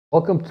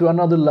Welcome to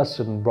another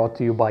lesson brought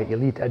to you by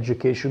Elite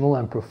Educational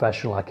and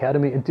Professional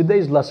Academy. In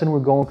today's lesson,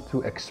 we're going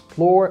to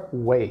explore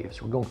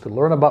waves. We're going to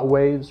learn about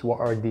waves. What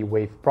are the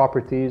wave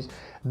properties?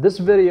 This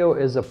video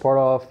is a part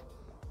of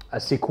a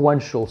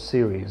sequential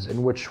series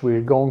in which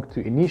we're going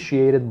to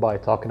initiate it by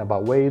talking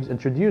about waves,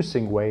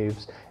 introducing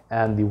waves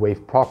and the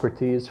wave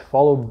properties,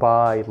 followed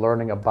by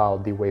learning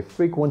about the wave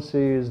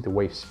frequencies, the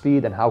wave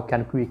speed, and how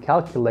can we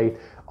calculate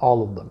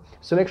all of them.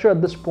 So make sure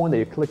at this point that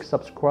you click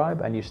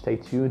subscribe and you stay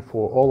tuned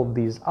for all of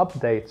these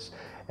updates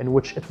in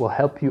which it will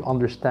help you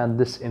understand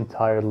this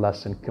entire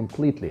lesson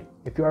completely.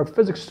 If you are a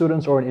physics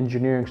student or an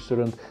engineering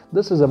student,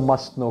 this is a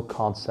must-know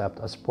concept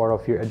as part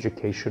of your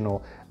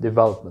educational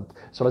development.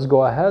 So let's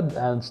go ahead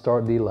and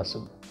start the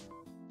lesson.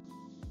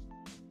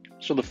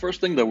 So the first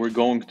thing that we're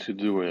going to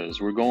do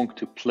is we're going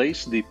to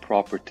place the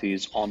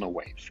properties on a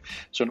wave.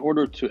 So in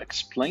order to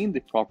explain the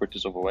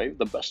properties of a wave,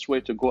 the best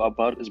way to go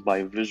about it is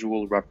by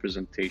visual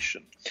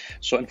representation.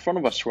 So in front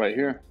of us right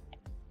here,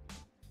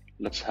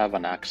 let's have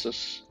an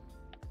axis.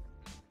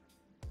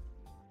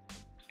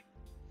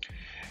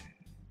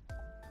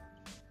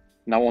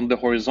 Now on the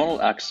horizontal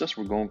axis,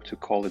 we're going to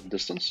call it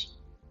distance,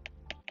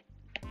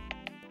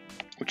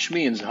 which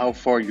means how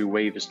far your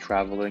wave is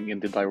traveling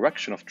in the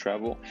direction of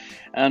travel.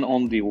 And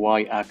on the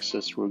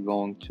y-axis, we're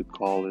going to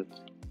call it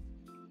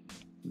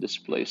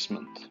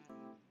displacement.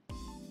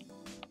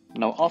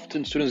 Now,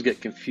 often students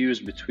get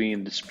confused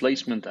between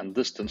displacement and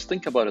distance.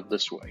 Think about it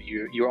this way.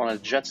 You're on a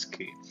jet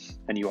ski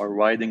and you are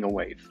riding a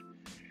wave.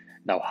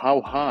 Now, how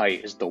high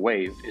is the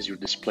wave is your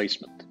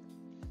displacement.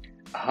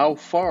 How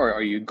far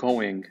are you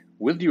going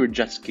with your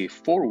jet ski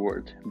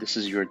forward? This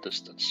is your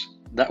distance.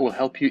 That will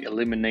help you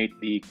eliminate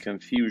the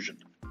confusion.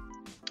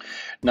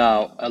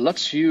 Now,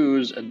 let's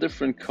use a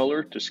different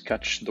color to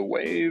sketch the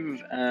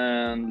wave,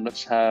 and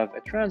let's have a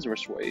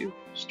transverse wave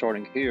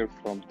starting here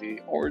from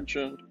the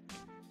origin,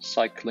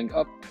 cycling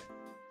up,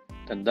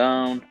 then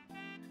down,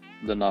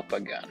 then up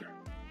again.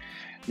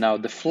 Now,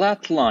 the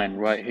flat line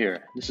right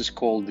here, this is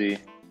called the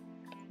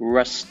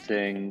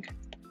resting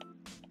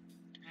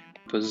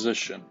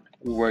position,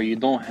 where you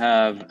don't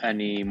have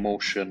any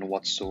motion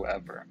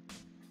whatsoever.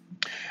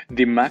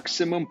 The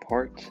maximum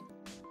part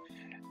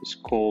is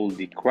called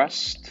the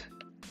crest,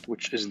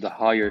 which is the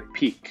higher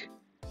peak,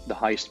 the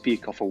highest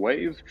peak of a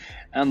wave,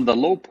 and the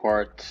low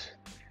part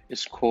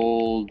is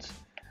called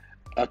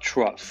a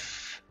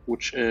trough,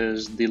 which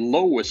is the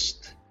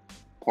lowest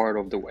part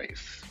of the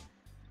wave.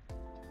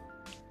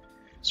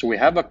 So we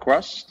have a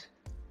crest,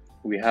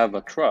 we have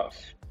a trough.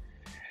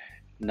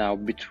 Now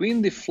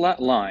between the flat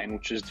line,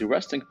 which is the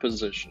resting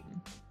position,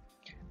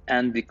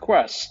 and the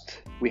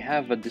crest, we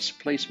have a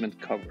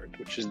displacement covered,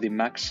 which is the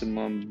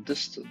maximum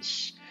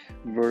distance,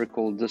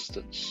 vertical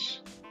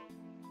distance.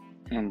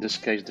 In this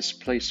case,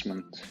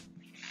 displacement.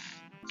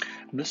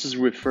 This is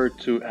referred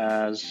to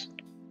as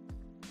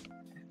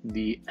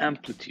the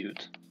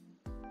amplitude.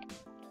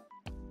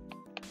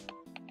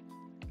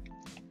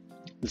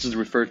 This is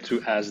referred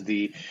to as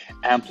the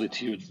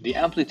amplitude. The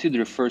amplitude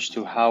refers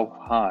to how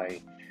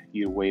high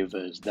your wave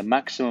is, the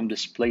maximum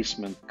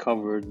displacement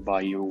covered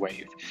by your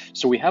wave.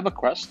 So we have a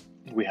crest,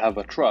 we have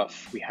a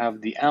trough, we have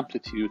the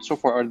amplitude. So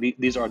far,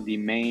 these are the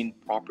main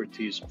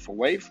properties of a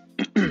wave.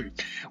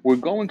 We're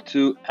going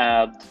to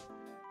add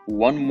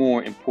one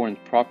more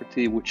important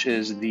property, which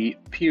is the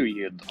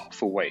period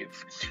of a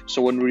wave.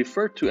 So when we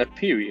refer to a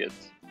period,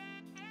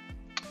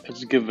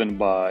 it's given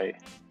by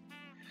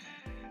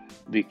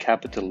the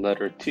capital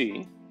letter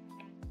T,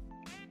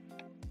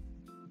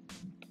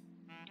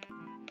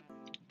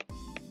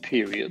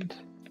 period,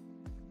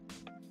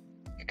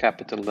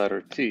 capital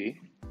letter T,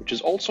 which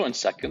is also in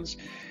seconds.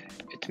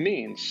 It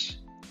means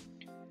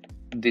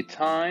the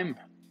time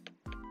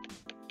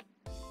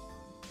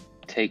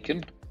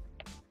taken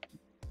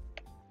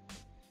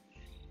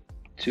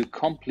to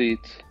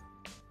complete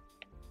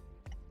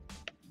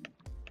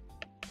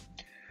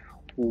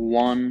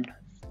one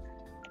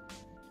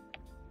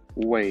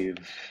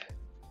wave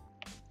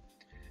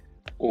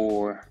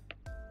or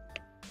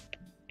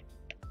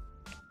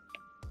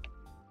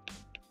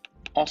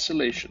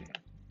oscillation.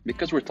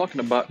 Because we're talking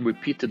about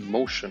repeated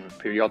motion,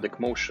 periodic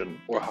motion,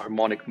 or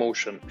harmonic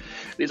motion,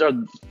 these are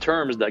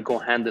terms that go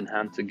hand in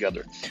hand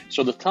together.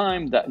 So the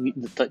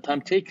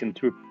time taken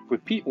to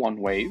repeat one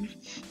wave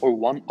or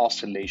one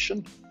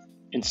oscillation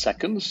in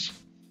seconds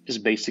is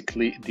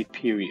basically the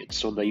period.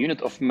 So the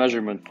unit of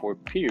measurement for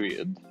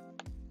period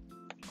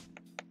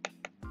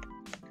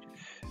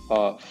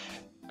of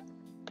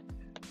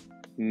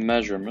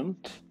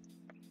measurement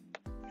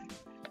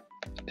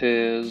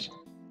is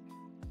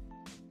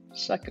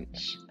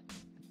seconds.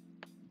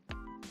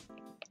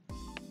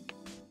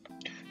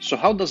 So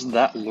how does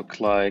that look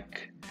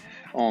like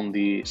on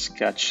the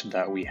sketch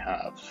that we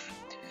have?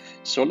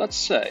 So let's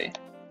say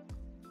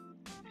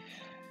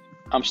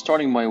I'm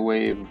starting my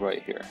wave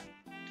right here.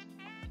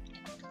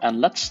 And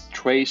let's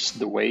trace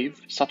the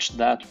wave such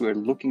that we're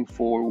looking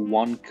for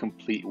one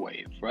complete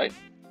wave, right?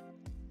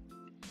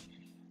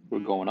 We're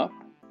going up,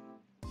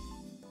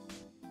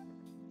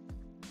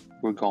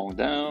 we're going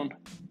down,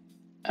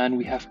 and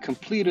we have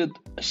completed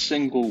a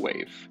single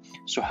wave.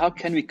 So how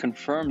can we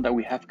confirm that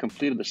we have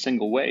completed a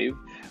single wave?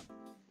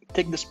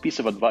 Take this piece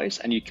of advice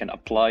and you can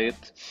apply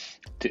it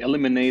to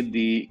eliminate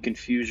the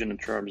confusion in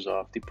terms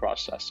of the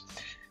process.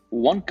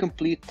 One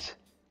complete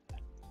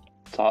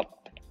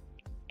top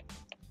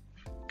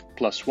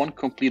plus one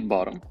complete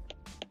bottom,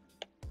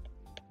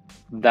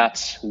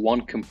 that's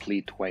one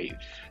complete wave.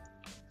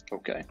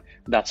 Okay,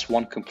 that's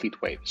one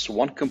complete wave. So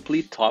one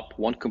complete top,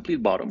 one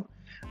complete bottom,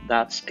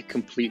 that's a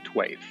complete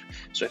wave.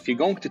 So if you're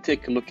going to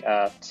take a look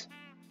at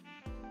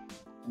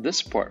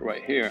this part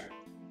right here,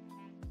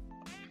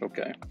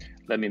 okay,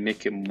 let me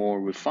make it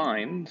more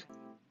refined.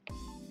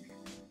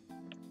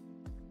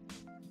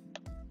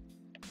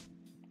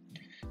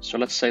 So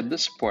let's say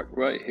this part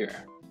right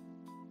here.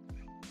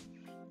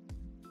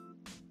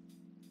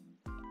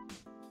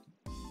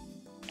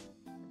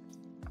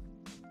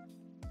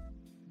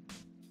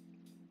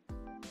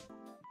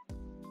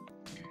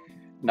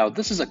 Now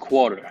this is a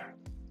quarter.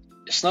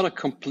 It's not a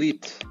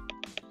complete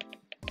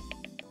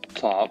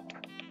top.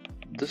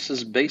 This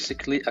is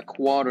basically a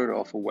quarter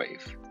of a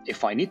wave.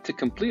 If I need to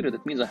complete it,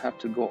 it means I have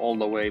to go all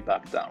the way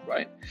back down,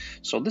 right?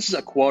 So this is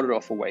a quarter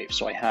of a wave.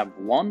 So I have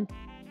one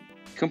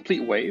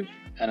complete wave,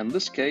 and in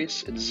this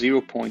case, it's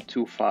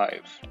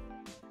 0.25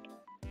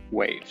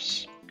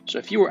 waves. So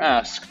if you were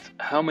asked,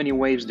 how many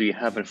waves do you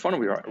have in front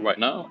of you right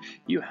now?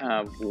 You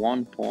have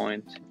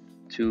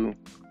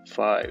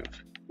 1.25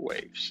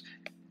 waves.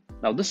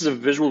 Now, this is a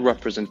visual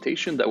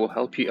representation that will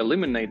help you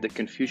eliminate the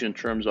confusion in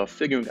terms of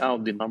figuring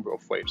out the number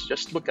of waves.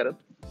 Just look at it.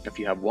 If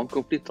you have one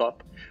complete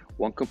top,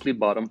 one complete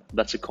bottom,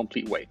 that's a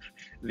complete wave.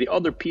 The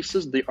other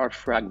pieces, they are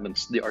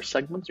fragments. They are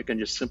segments. You can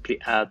just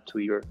simply add to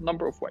your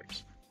number of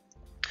waves.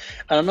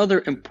 And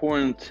another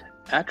important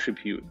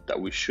attribute that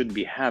we should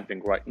be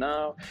having right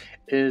now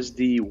is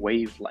the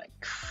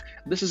wavelength.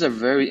 This is a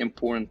very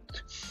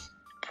important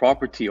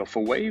property of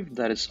a wave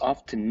that is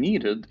often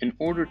needed in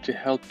order to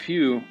help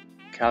you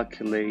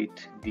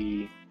calculate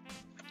the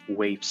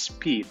wave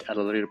speed at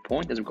a later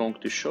point, as I'm going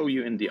to show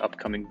you in the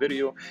upcoming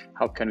video.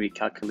 How can we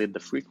calculate the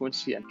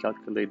frequency and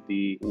calculate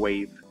the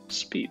wave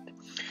speed?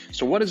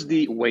 So what is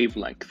the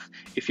wavelength?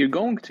 If you're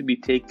going to be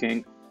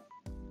taking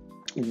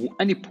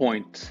any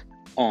point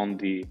on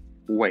the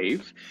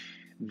wave,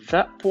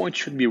 that point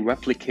should be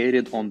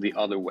replicated on the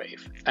other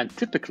wave. And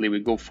typically we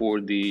go for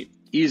the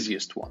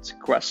easiest ones,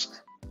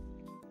 crest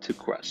to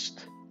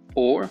crest,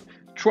 or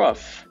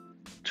trough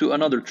to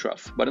another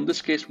trough. But in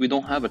this case, we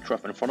don't have a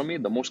trough in front of me.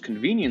 The most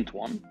convenient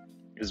one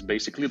is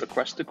basically the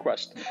crest to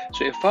crest.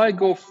 So if I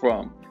go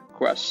from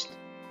crest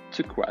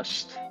to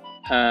crest,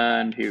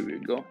 and here we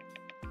go.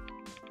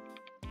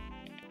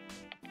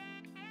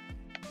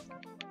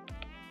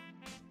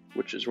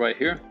 Which is right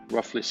here,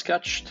 roughly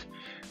sketched.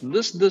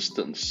 This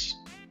distance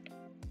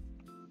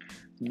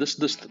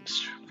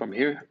from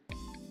here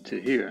to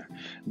here,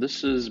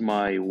 this is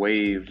my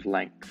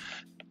wavelength,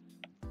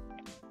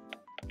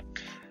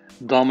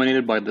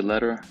 dominated by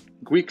the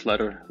Greek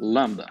letter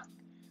lambda,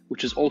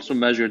 which is also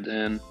measured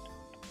in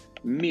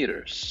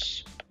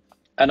meters.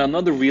 And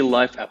another real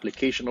life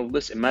application of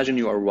this, imagine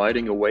you are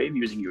riding a wave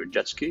using your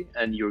jet ski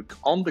and you're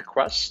on the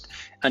crest,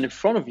 and in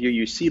front of you,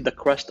 you see the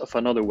crest of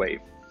another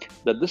wave.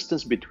 The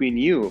distance between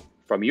you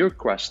from your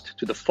crest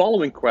to the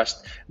following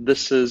crest,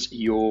 this is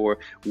your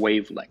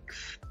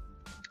wavelength.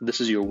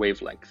 This is your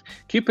wavelength.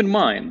 Keep in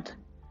mind,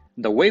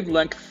 the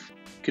wavelength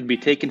could be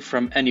taken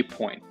from any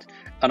point.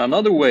 And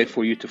another way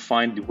for you to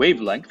find the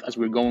wavelength, as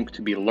we're going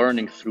to be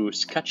learning through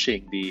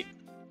sketching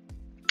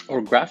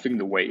or graphing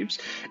the waves,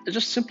 is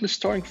just simply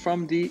starting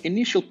from the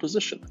initial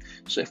position.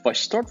 So if I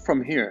start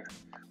from here,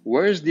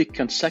 where is the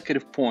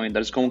consecutive point that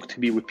is going to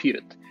be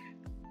repeated?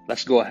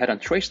 Let's go ahead and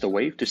trace the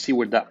wave to see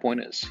where that point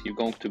is. You're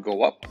going to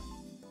go up,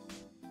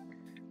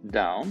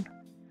 down,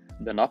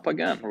 then up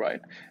again,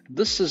 right?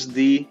 This is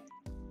the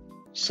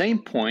same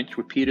point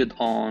repeated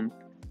on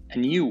a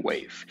new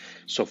wave.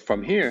 So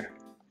from here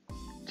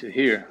to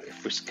here,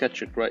 if we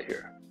sketch it right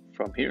here,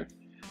 from here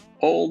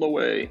all the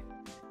way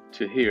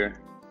to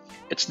here,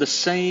 it's the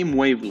same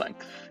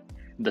wavelength,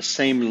 the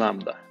same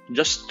lambda,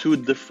 just two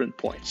different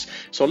points.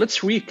 So let's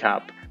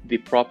recap the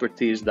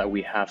properties that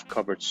we have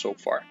covered so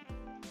far.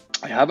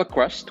 I have a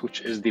crest,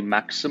 which is the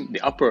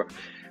upper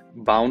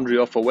boundary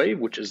of a wave,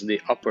 which is the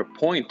upper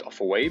point of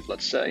a wave,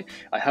 let's say.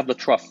 I have the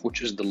trough,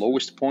 which is the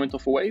lowest point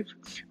of a wave.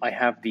 I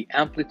have the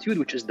amplitude,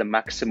 which is the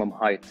maximum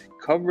height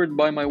covered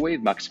by my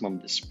wave, maximum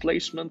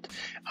displacement.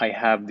 I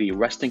have the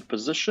resting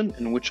position,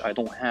 in which I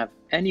don't have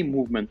any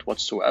movement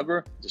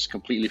whatsoever, just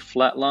completely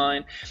flat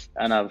line.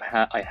 And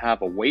I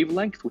have a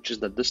wavelength, which is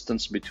the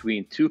distance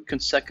between two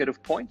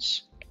consecutive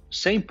points,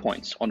 same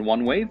points on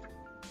one wave,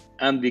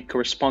 and the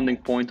corresponding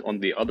point on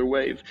the other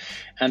wave.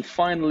 And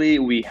finally,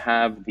 we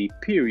have the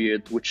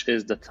period, which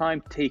is the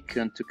time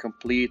taken to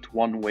complete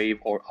one wave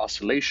or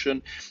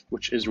oscillation,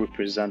 which is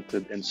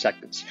represented in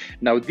seconds.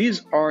 Now,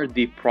 these are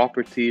the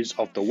properties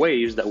of the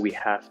waves that we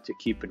have to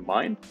keep in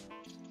mind.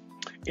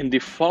 In the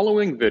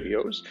following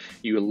videos,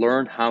 you will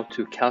learn how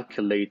to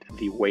calculate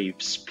the wave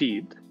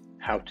speed,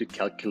 how to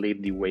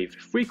calculate the wave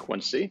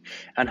frequency,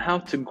 and how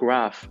to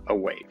graph a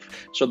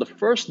wave. So the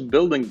first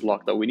building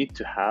block that we need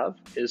to have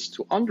is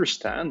to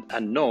understand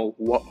and know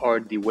what are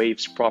the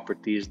wave's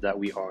properties that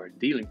we are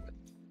dealing with.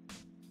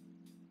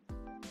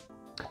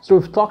 So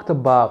we've talked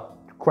about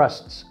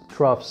crests,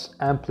 troughs,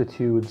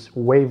 amplitudes,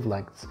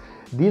 wavelengths.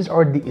 These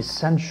are the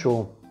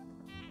essential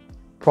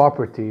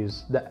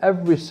properties that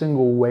every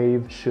single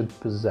wave should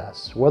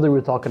possess, whether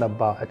we're talking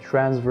about a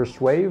transverse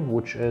wave,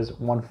 which is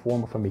one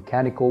form of a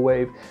mechanical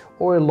wave,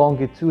 or a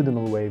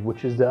longitudinal wave,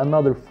 which is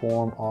another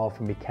form of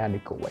a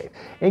mechanical wave.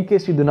 In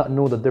case you do not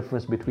know the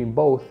difference between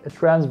both, a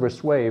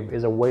transverse wave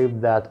is a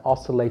wave that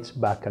oscillates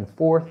back and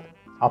forth,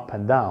 up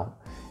and down,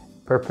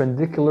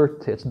 perpendicular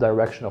to its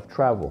direction of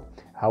travel.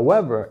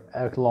 However,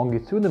 a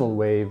longitudinal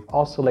wave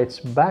oscillates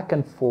back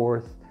and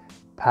forth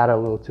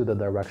parallel to the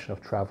direction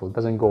of travel. It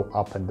doesn't go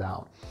up and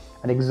down.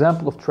 An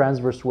example of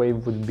transverse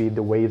wave would be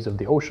the waves of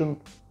the ocean.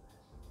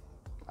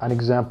 An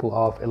example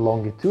of a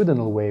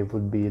longitudinal wave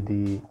would be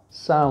the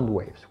sound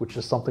waves, which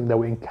is something that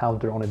we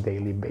encounter on a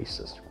daily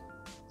basis.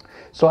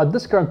 So at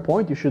this current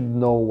point, you should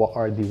know what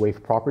are the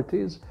wave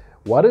properties,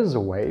 what is a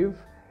wave,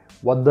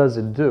 what does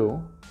it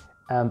do,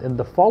 and in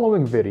the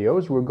following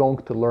videos, we're going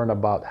to learn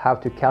about how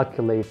to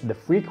calculate the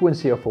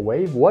frequency of a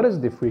wave, what is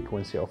the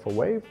frequency of a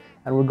wave,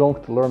 and we're going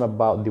to learn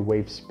about the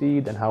wave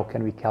speed and how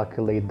can we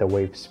calculate the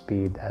wave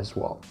speed as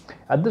well.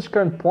 At this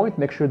current point,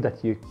 make sure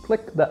that you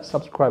click that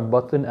subscribe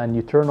button and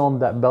you turn on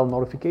that bell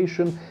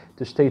notification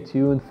to stay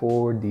tuned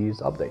for these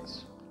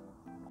updates.